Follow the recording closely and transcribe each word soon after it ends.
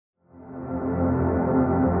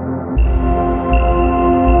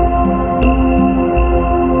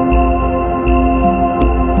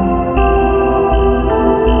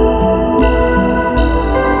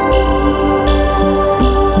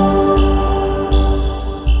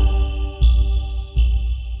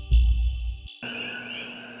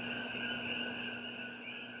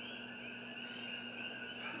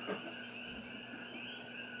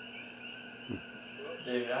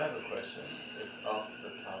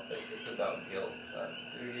about guilt.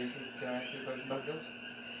 Can I ask you a question about guilt?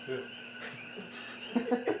 Sure.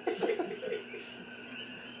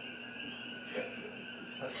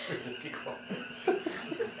 Just be quiet. Go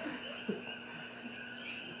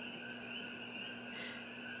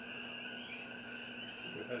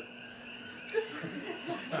ahead.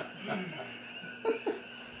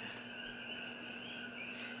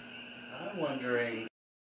 I'm wondering.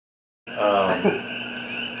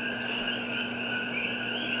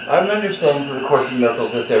 I'm understanding from the Course in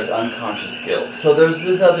Miracles that there's unconscious guilt. So there's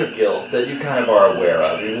this other guilt that you kind of are aware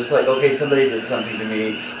of. You're just like, okay, somebody did something to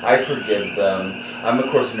me. I forgive them. I'm a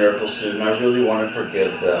Course in Miracles student. I really want to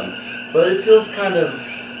forgive them, but it feels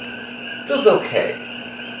feels okay.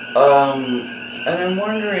 And I'm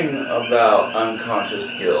wondering about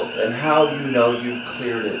unconscious guilt and how you know you've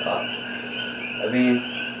cleared it up. I mean,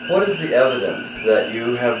 what is the evidence that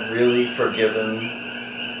you have really forgiven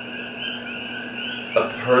a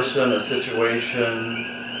person, a situation,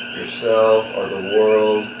 yourself, or the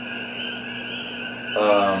world?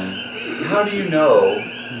 How do you know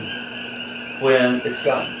when it's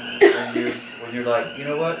done? When you're like, you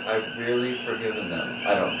know what? I've really forgiven them.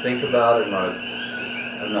 I don't think about it.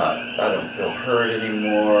 I don't feel hurt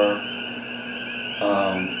anymore.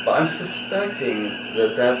 But I'm suspecting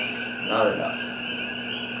that that's not enough.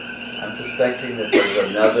 I'm suspecting that there's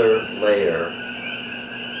another layer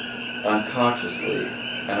unconsciously,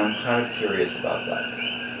 and I'm kind of curious about that.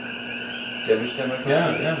 Do you understand my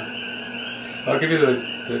question? Yeah. I'll give you the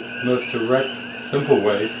most direct, simple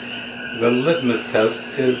way. The litmus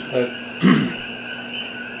test is that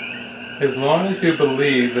as long as you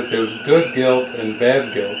believe that there's good guilt and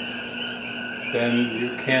bad guilt, then you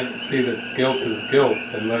can't see that guilt is guilt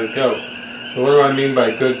and let it go. So what do I mean by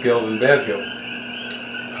good guilt and bad guilt?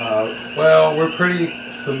 Well, we're pretty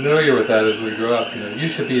familiar with that as we grow up. You know, you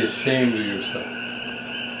should be ashamed of yourself.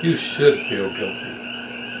 You should feel guilty.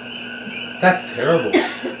 That's terrible.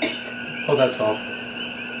 Oh, that's awful.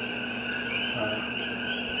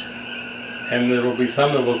 And there will be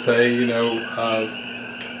some that will say, you know,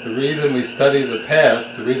 the reason we study the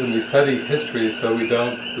past, the reason we study history is so we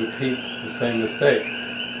don't repeat the same mistake.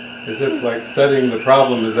 As if like studying the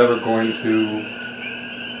problem is ever going to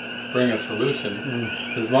bring a solution.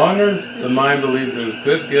 As long as the mind believes there's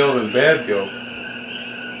good guilt and bad guilt,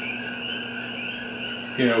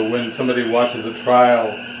 you know, when somebody watches a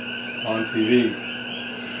trial on TV,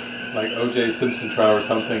 like O.J. Simpson trial or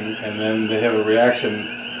something, and then they have a reaction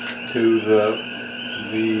to the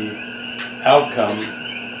outcome.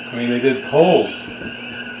 I mean, they did polls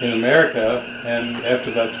in America, and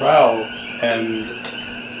after that trial, and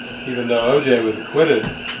even though O.J. was acquitted,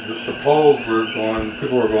 the polls were going,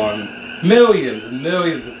 people were going, millions and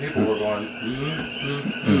millions of people were going,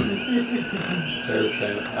 They were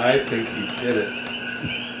saying, I think he did it.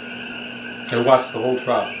 They watched the whole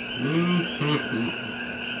trial.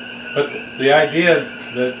 But the idea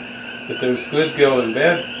that there's good guilt and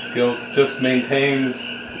bad guilt just maintains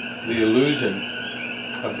the illusion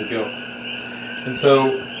of the guilt. And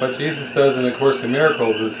so what Jesus does in the Course in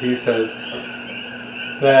Miracles is he says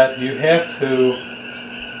that you have to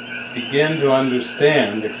begin to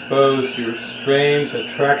understand, expose your strange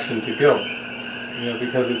attraction to guilt, you know,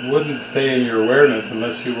 because it wouldn't stay in your awareness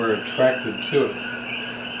unless you were attracted to it.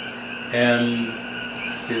 And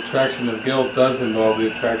the attraction of guilt does involve the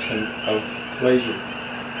attraction of pleasure,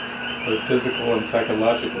 both physical and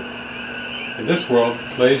psychological. In this world,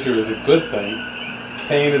 pleasure is a good thing,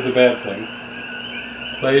 pain is a bad thing.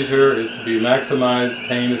 Pleasure is to be maximized,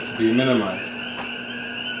 pain is to be minimized.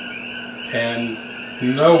 And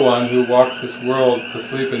no one who walks this world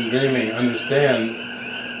asleep and dreaming understands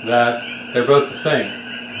that they're both the same.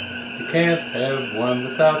 You can't have one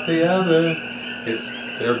without the other.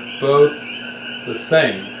 They're both the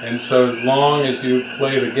same. And so as long as you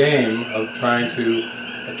play the game of trying to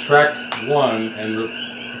attract one and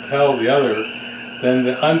repel the other, then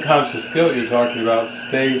the unconscious guilt you're talking about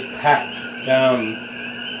stays packed down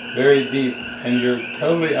very deep, and you're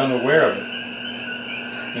totally unaware of it.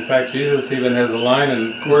 In fact, Jesus even has a line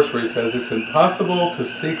in the Course where he says, it's impossible to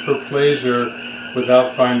seek for pleasure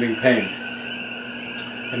without finding pain.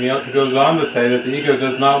 And he goes on to say that the ego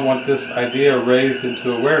does not want this idea raised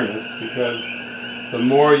into awareness, because the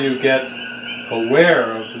more you get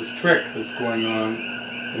aware of this trick that's going on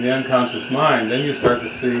in the unconscious mind, then you start to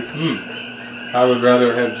see, I would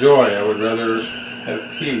rather have joy, I would rather have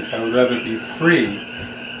peace, I would rather be free,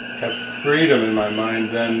 have freedom in my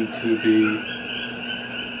mind than to be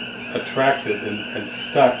attracted and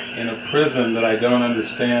stuck in a prison that I don't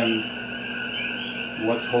understand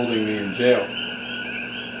what's holding me in jail.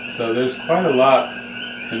 So there's quite a lot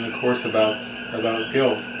in the Course about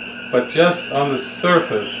guilt. But just on the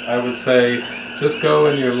surface, I would say, just go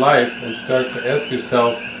in your life and start to ask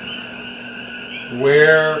yourself,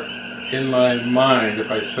 where in my mind,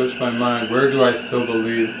 if I search my mind, where do I still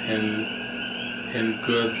believe in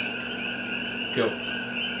good guilt?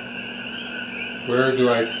 Where do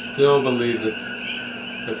I still believe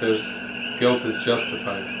that there's guilt is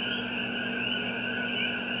justified?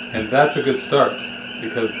 And that's a good start,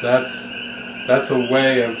 because that's a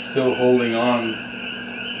way of still holding on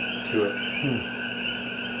to it.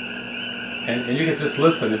 And you can just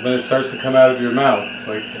listen when it starts to come out of your mouth,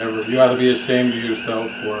 like you ought to be ashamed of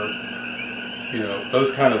yourself, or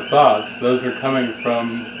those kind of thoughts. Those are coming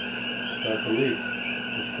from that belief.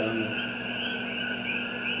 It's down there.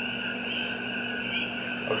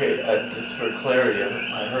 Okay, just for clarity,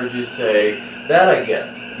 I heard you say that I get.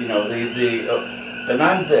 And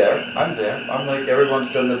I'm there. I'm like,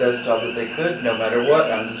 everyone's done the best job that they could, no matter what,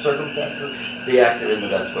 under the circumstances. They acted in the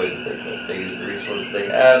best way that they could. They used the resources they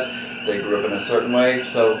had. They grew up in a certain way.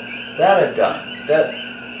 So that I've done. That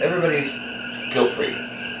everybody's guilt-free.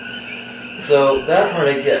 So that part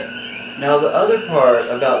I get. Now the other part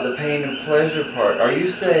about the pain and pleasure part, are you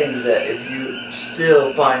saying that if you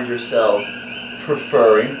still find yourself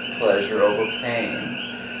preferring pleasure over pain,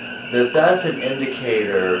 that's an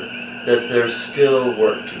indicator that there's still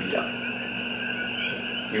work to be done?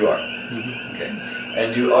 You are. Mm-hmm. Okay.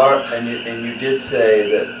 And you are, and you did say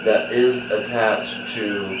that is attached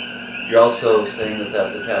to, you're also saying that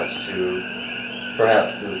that's attached to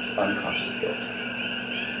perhaps this unconscious guilt.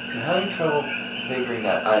 I'm having trouble figuring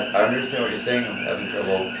that. I understand what you're saying. I'm having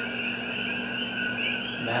trouble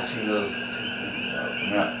matching those two things up. I'm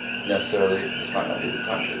not necessarily, this might not be the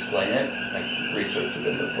time to explain it. I can research it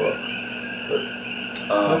in the book. But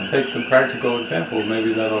let's take some practical examples.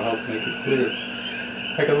 Maybe that'll help make it clear.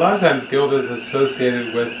 Like a lot of times guilt is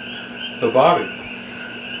associated with the body.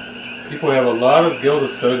 People have a lot of guilt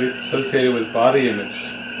associated with body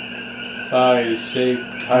image. Size, shape,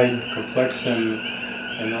 type, complexion,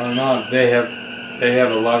 and on and on. They have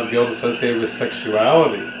a lot of guilt associated with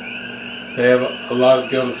sexuality. They have a lot of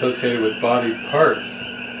guilt associated with body parts.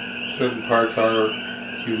 Certain parts are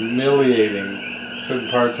humiliating. Certain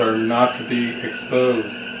parts are not to be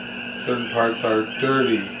exposed. Certain parts are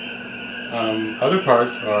dirty. Other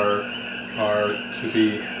parts are to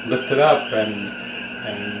be lifted up and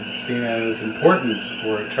seen as important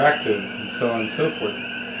or attractive, and so on and so forth.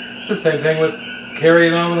 It's the same thing with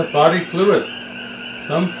carrying on with body fluids.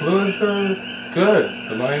 Some fluids are good.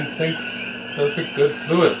 The mind thinks those are good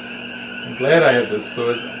fluids. I'm glad I have those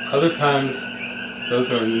fluids. Other times,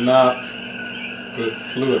 those are not good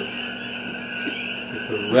fluids. If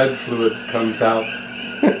the red fluid comes out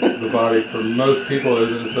of the body, for most people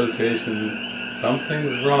there's an association,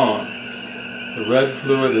 something's wrong. The red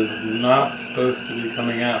fluid is not supposed to be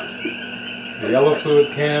coming out. The yellow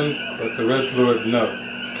fluid can, but the red fluid, no.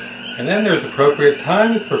 And then there's appropriate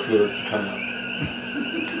times for fluids to come out.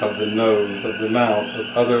 Of the nose, of the mouth, of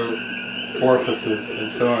other orifices, and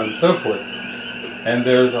so on and so forth. And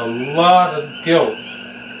there's a lot of guilt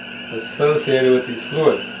associated with these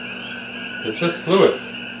fluids. They're just fluids,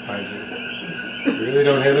 mind you. They really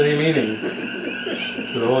don't have any meaning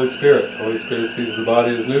to the Holy Spirit. The Holy Spirit sees the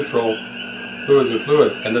body as neutral. Fluids are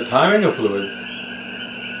fluids. And the timing of fluids,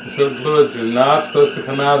 certain fluids are not supposed to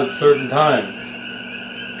come out at certain times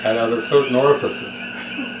and out of certain orifices.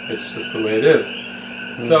 It's just the way it is.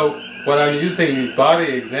 So what I'm using these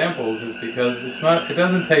body examples is because it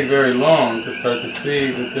doesn't take very long to start to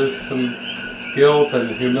see that there's some guilt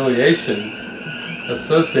and humiliation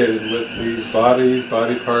associated with these bodies,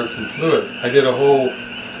 body parts, and fluids. I did a whole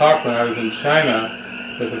talk when I was in China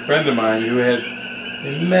with a friend of mine who had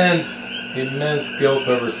immense guilt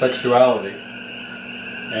over sexuality.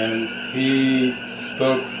 And he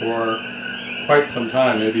spoke for quite some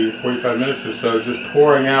time, maybe 45 minutes or so, just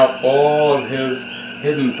pouring out all of his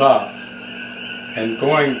hidden thoughts and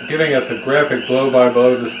giving us a graphic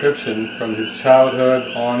blow-by-blow description from his childhood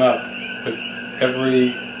on up with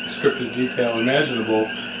every descriptive detail imaginable,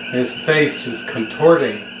 and his face just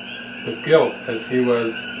contorting with guilt as he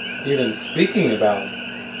was even speaking about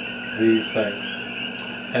these things.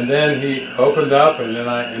 And then he opened up, and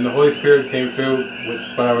then the Holy Spirit came through with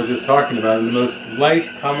what I was just talking about in the most light,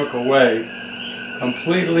 comical way,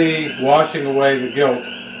 completely washing away the guilt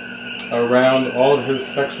around all of his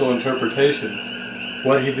sexual interpretations,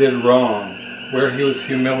 what he did wrong, where he was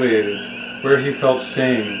humiliated, where he felt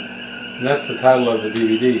shame. And that's the title of the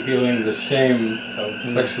DVD, Healing the Shame of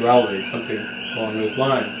Sexuality, something along those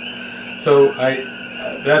lines. So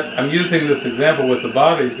I'm using this example with the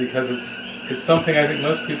bodies because it's something I think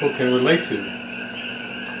most people can relate to.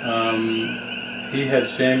 he had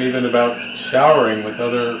shame even about showering with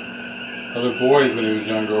other boys when he was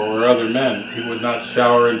younger, or other men. He would not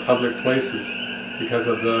shower in public places because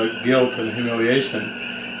of the guilt and humiliation.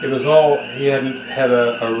 It was all, he hadn't had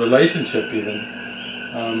a relationship even,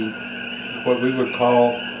 what we would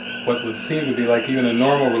call, what would seem to be like even a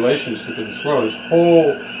normal relationship in this world. His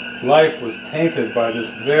whole life was tainted by this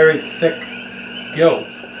very thick guilt.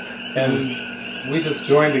 And we just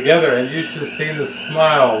joined together, and you should have seen the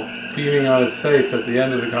smile beaming on his face at the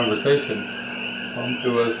end of the conversation.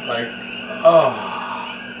 It was like, oh,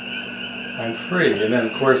 I'm free. And then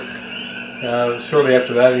of course, shortly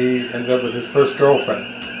after that he ended up with his first girlfriend.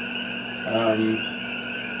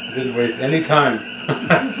 He didn't waste any time.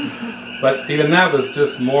 But even that was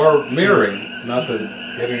just more mirroring. Not that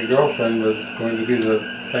getting a girlfriend was going to be the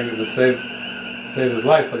thing that would save his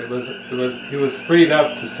life, but he was freed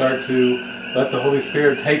up to start to let the Holy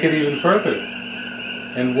Spirit take it even further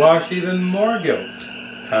and wash even more guilt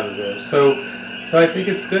out of there. So I think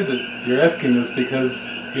it's good that you're asking this, because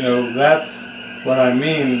that's what I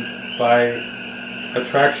mean by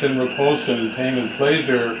attraction, repulsion, pain and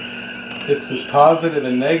pleasure. It's this positive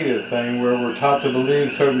and negative thing where we're taught to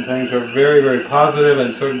believe certain things are very, very positive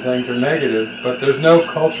and certain things are negative, but there's no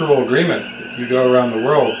cultural agreement. If you go around the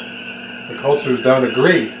world, the cultures don't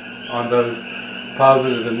agree on those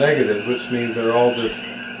positive and negatives, which means they're all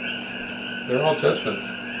judgments.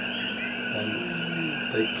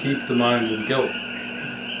 And they keep the mind in guilt.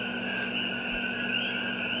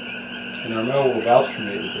 And Armel will vouch for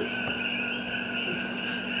me with this.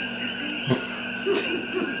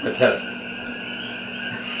 A test.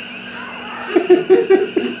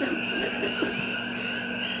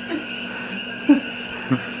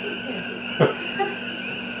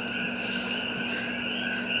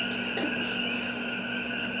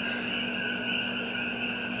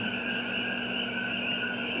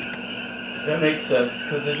 That makes sense,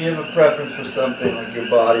 because if you have a preference for something, like your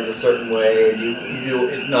body's a certain way, and you feel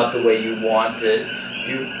it's not the way you want it,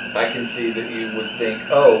 I can see that you would think,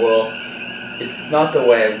 oh, well, it's not the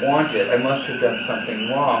way I want it, I must have done something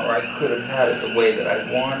wrong, or I could have had it the way that I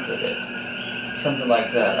wanted it. Something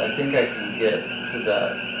like that. I think I can get to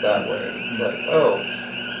that way. It's like, oh,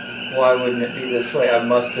 why wouldn't it be this way? I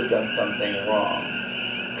must have done something wrong,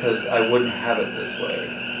 because I wouldn't have it this way.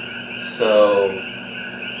 So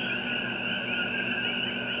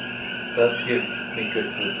that's give me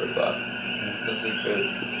good food for thought. That's a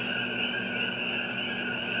good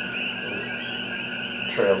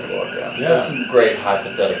trail to walk down. Yeah. That's some great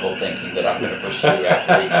hypothetical thinking that I'm going to pursue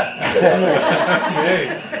after we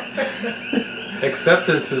get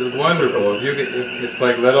Acceptance is wonderful. It's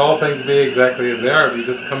like, let all things be exactly as they are. If you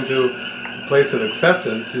just come to a place of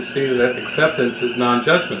acceptance, you see that acceptance is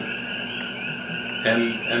non-judgment.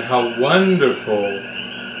 And how wonderful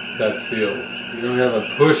that feels. You don't have a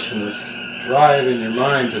push and this drive in your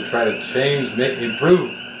mind to try to change,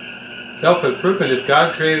 improve. Self-improvement. If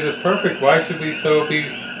God created us perfect, why should we be so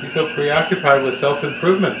preoccupied with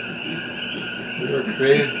self-improvement? We were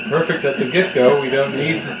created perfect at the get-go. We don't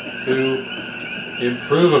need to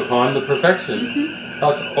improve upon the perfection.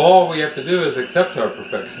 That's all we have to do is accept our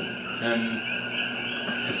perfection. And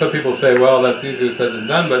some people say, well, that's easier said than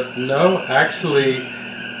done, but no, actually,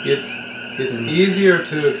 it's easier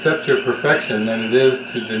to accept your perfection than it is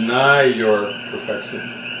to deny your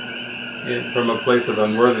perfection. From a place of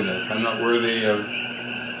unworthiness. I'm not worthy of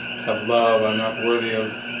love, I'm not worthy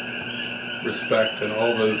of respect and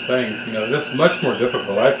all those things. That's much more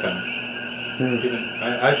difficult, I found.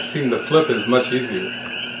 I've seen the flip is much easier.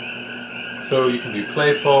 So you can be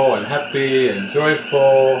playful and happy and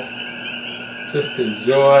joyful, just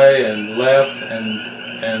enjoy and laugh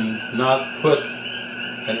and not put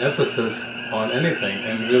an emphasis on anything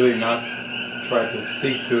and really not try to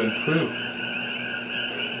seek to improve.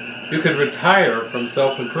 You could retire from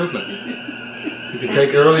self-improvement. You could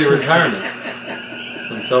take early retirement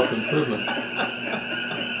from self-improvement.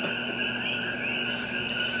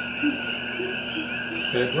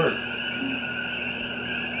 It works.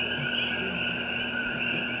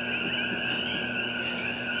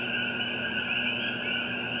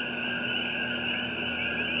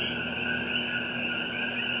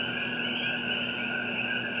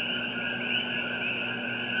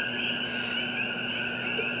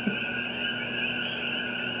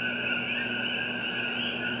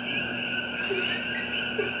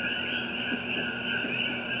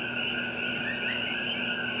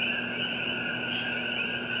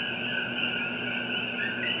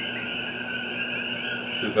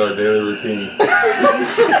 It's our daily routine.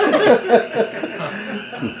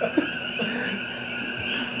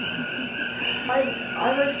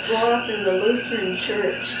 I was brought up in the Lutheran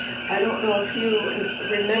church, I don't know if you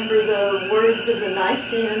remember the words of the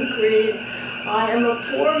Nicene Creed. I am a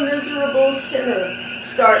poor, miserable sinner,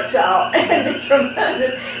 starts out. And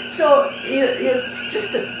so it's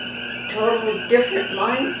just a total different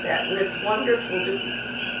mindset, and it's wonderful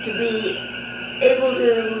to be able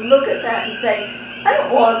to look at that and say, I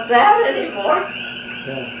don't want that anymore.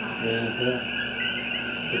 Yeah.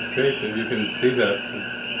 It's great that you can see that.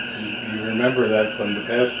 You remember that from the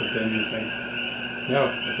past, but then you think, no,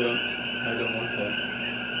 I don't want that.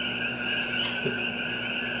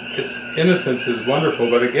 Innocence is wonderful,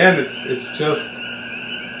 but again, it's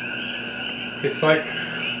like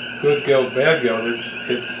good guilt, bad guilt. It's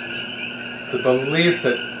the belief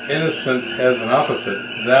that innocence has an opposite.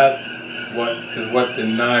 That is what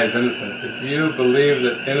denies innocence. If you believe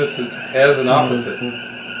that innocence has an opposite,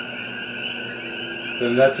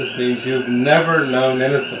 then that just means you've never known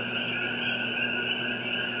innocence.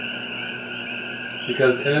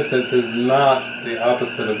 Because innocence is not the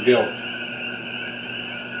opposite of guilt.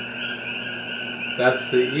 That's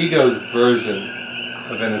the ego's version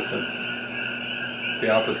of innocence,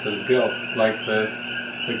 the opposite of guilt. Like the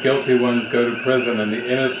guilty ones go to prison and the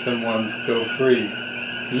innocent ones go free.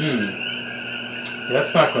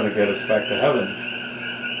 That's not going to get us back to heaven.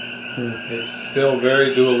 It's still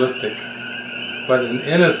very dualistic. But an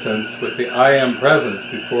innocence with the I am presence,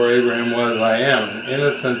 before Abraham was I am, an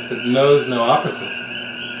innocence that knows no opposite,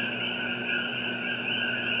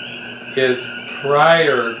 is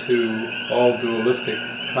prior to all dualistic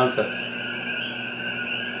concepts.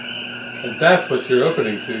 And that's what you're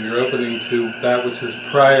opening to. You're opening to that which is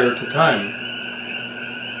prior to time.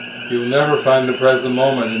 You'll never find the present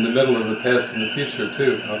moment in the middle of the past and the future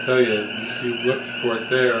too. I'll tell you, if you look for it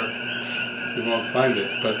there, you won't find it.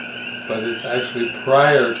 But it's actually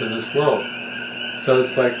prior to this world. So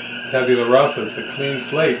it's like tabula rasa, it's a clean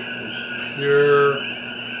slate. It's pure,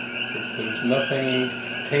 there's nothing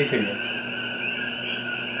tainting it.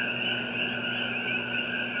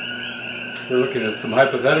 We're looking at some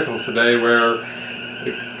hypotheticals today where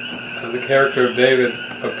the character of David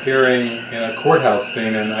appearing in a courthouse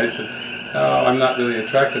scene, and I said, oh, I'm not really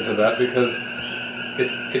attracted to that because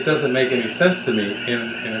it doesn't make any sense to me.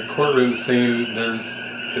 In a courtroom scene,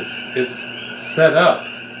 it's set up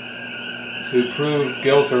to prove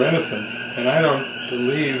guilt or innocence, and I don't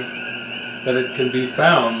believe that it can be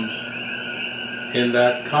found in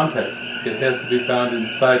that context. It has to be found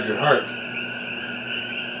inside your heart.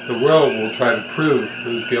 The world will try to prove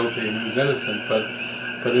who's guilty and who's innocent, but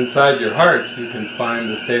inside your heart you can find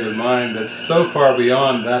the state of mind that's so far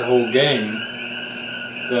beyond that whole game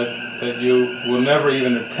that you will never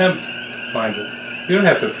even attempt to find it. You don't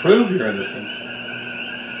have to prove your innocence.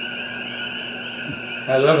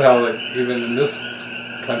 I love how even in this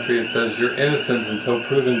country it says you're innocent until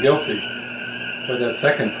proven guilty. But that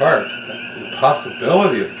second part, the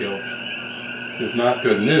possibility of guilt, is not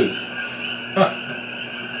good news.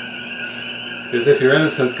 As if your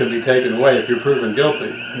innocence can be taken away if you're proven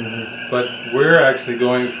guilty. But we're actually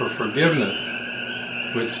going for forgiveness,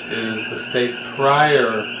 which is a state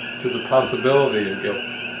prior to the possibility of guilt.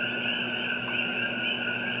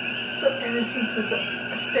 So innocence is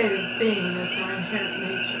a state of being, that's our inherent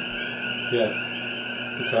nature. Yes.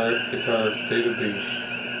 It's our state of being.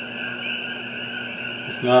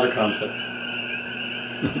 It's not a concept.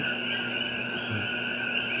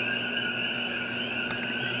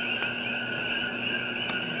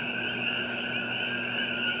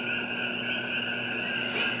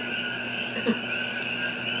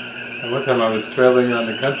 One time I was traveling around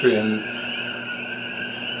the country, and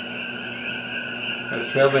I was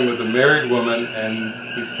traveling with a married woman, and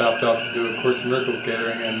we stopped off to do a Course in Miracles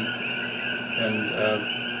gathering, and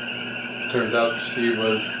it turns out she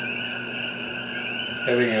was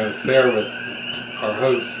having an affair with our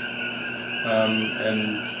host,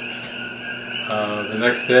 the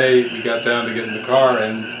next day we got down to get in the car,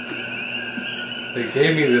 and they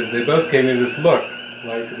both gave me this look,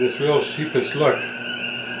 like this real sheepish look.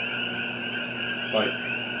 Like,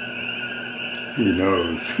 he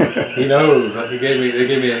knows. He knows. They gave me a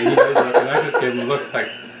he knows look, and I just gave him a look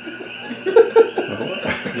like,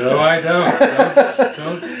 no, I don't.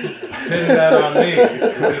 Don't pin that on me.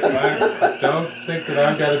 As if I don't think that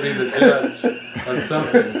I'm going to be the judge of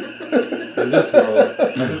something in this world.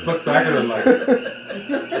 I just looked back at him like,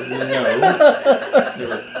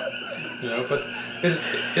 no. But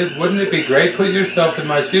wouldn't it be great? Put yourself in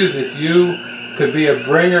my shoes. If you could be a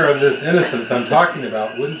bringer of this innocence I'm talking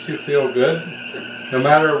about, wouldn't you feel good? No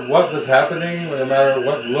matter what was happening, no matter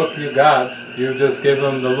what look you got, you just give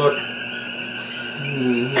them the look,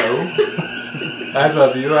 no, I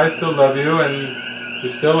love you, I still love you, and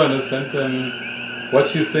you're still innocent, and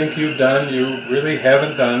what you think you've done, you really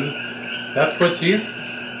haven't done. That's what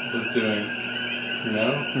Jesus was doing, you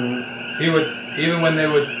know? He would, even when they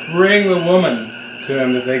would bring the woman to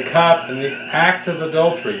him that they caught in the act of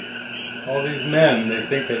adultery, all these men, they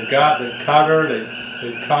think they've caught her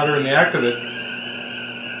in the act of it.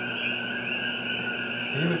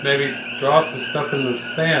 He would maybe draw some stuff in the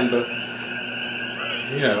sand, but,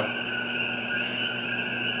 you know,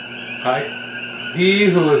 he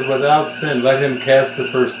who is without sin, let him cast the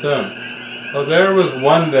first stone. Well, there was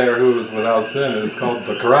one there who was without sin. It was called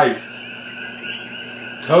the Christ.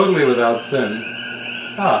 Totally without sin.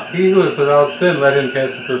 He who is without sin, let him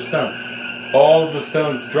cast the first stone. All of the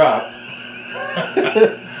stones drop.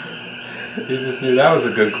 Jesus knew that was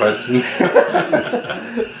a good question.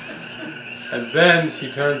 And then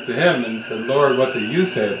she turns to him and said, Lord, what do you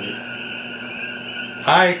say of me?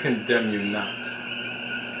 I condemn you not.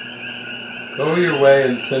 Go your way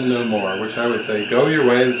and sin no more, which I would say, go your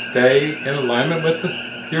way and stay in alignment with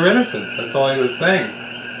your innocence. That's all he was saying.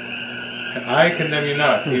 And I condemn you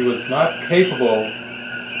not. He was not capable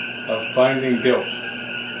of finding guilt.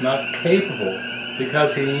 Not capable,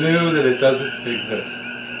 because he knew that it doesn't exist.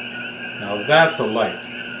 Now that's a light.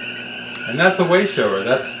 And that's a way shower.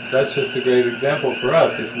 That's just a great example for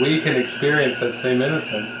us. If we can experience that same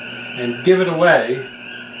innocence and give it away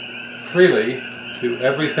freely to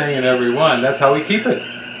everything and everyone, that's how we keep it.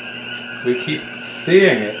 We keep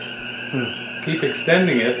seeing it, keep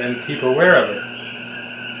extending it, and keep aware of it.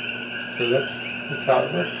 So that's how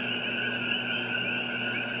it works.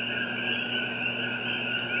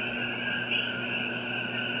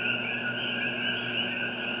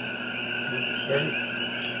 Sorry.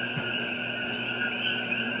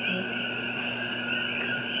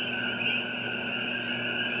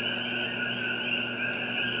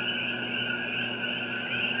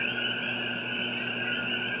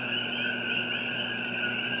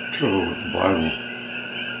 Trouble with the Bible,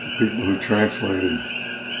 the people who translated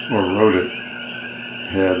or wrote it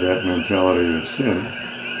had that mentality of sin.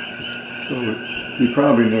 So he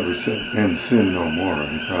probably never said, and sin no more.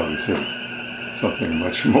 He probably said something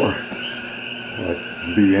much more like,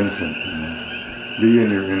 be innocent, be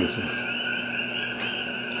in your innocence.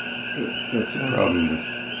 That's the problem with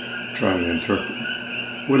trying to interpret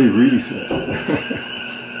what he really said.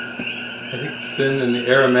 I think sin in the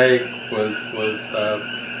Aramaic was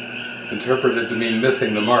interpreted to mean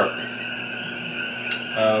missing the mark.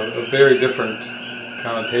 A very different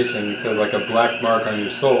connotation. He said like a black mark on your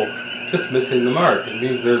soul, just missing the mark. It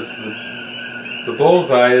means there's the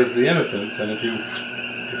bullseye is the innocence, and if you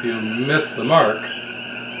miss the mark,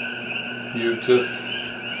 you just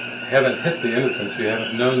haven't hit the innocence. You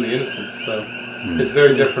haven't known the innocence. So it's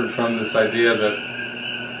very different from this idea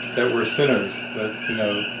that we're sinners. That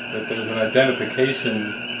that there's an identification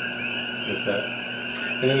with that.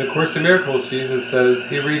 And in the Course in Miracles, Jesus says,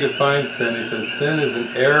 he redefines sin. He says, sin is an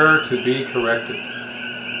error to be corrected.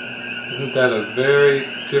 Isn't that a very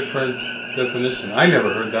different definition? I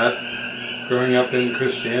never heard that growing up in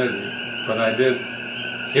Christianity, but I did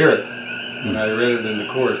hear it when I read it in the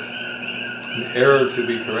Course. An error to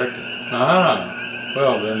be corrected.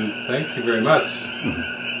 Well then, thank you very much.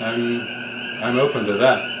 I'm open to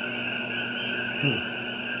that.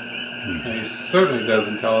 And he certainly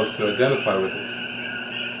doesn't tell us to identify with it.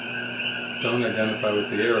 Don't identify with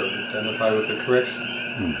the error, identify with the correction.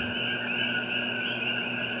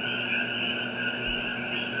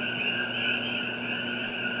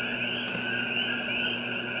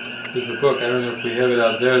 There's a book, I don't know if we have it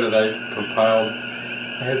out there, that I compiled.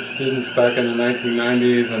 I had students back in the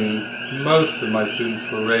 1990s, and most of my students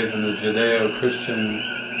were raised in the Judeo-Christian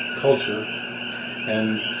culture.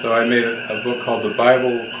 And so I made a book called The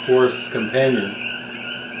Bible Course Companion,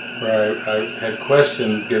 where I had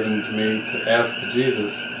questions given to me to ask to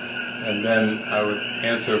Jesus, and then I would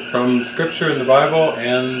answer from Scripture in the Bible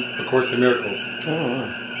and The Course in Miracles.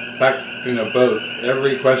 Back, both.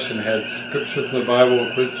 Every question had Scripture from the Bible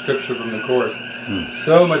and Scripture from the Course.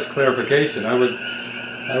 So much clarification. I would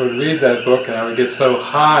read that book and I would get so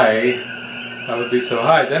high, I would be so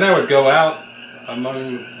high. Then I would go out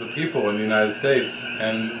among the people in the United States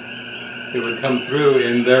and it would come through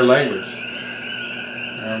in their language.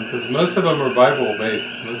 Because most of them are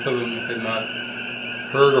Bible-based. Most of them had not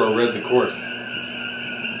heard or read the Course.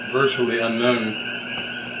 It's virtually unknown,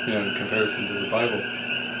 in comparison to the Bible.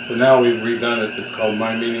 So now we've redone it. It's called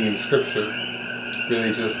My Meaning in Scripture.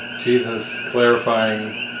 Really just Jesus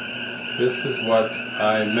clarifying, this is what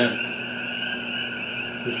I meant.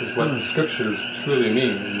 This is what the Scriptures truly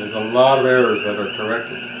mean. And there's a lot of errors that are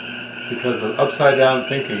corrected because of upside-down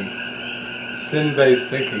thinking, sin-based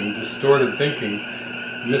thinking, distorted thinking.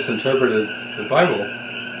 misinterpreted the Bible.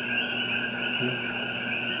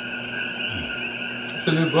 It's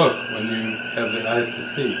a new book when you have the eyes to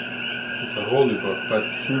see. It's a whole new book, but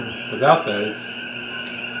without that,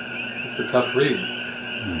 it's a tough read.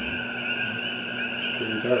 It's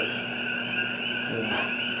pretty dark.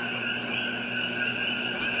 Yeah.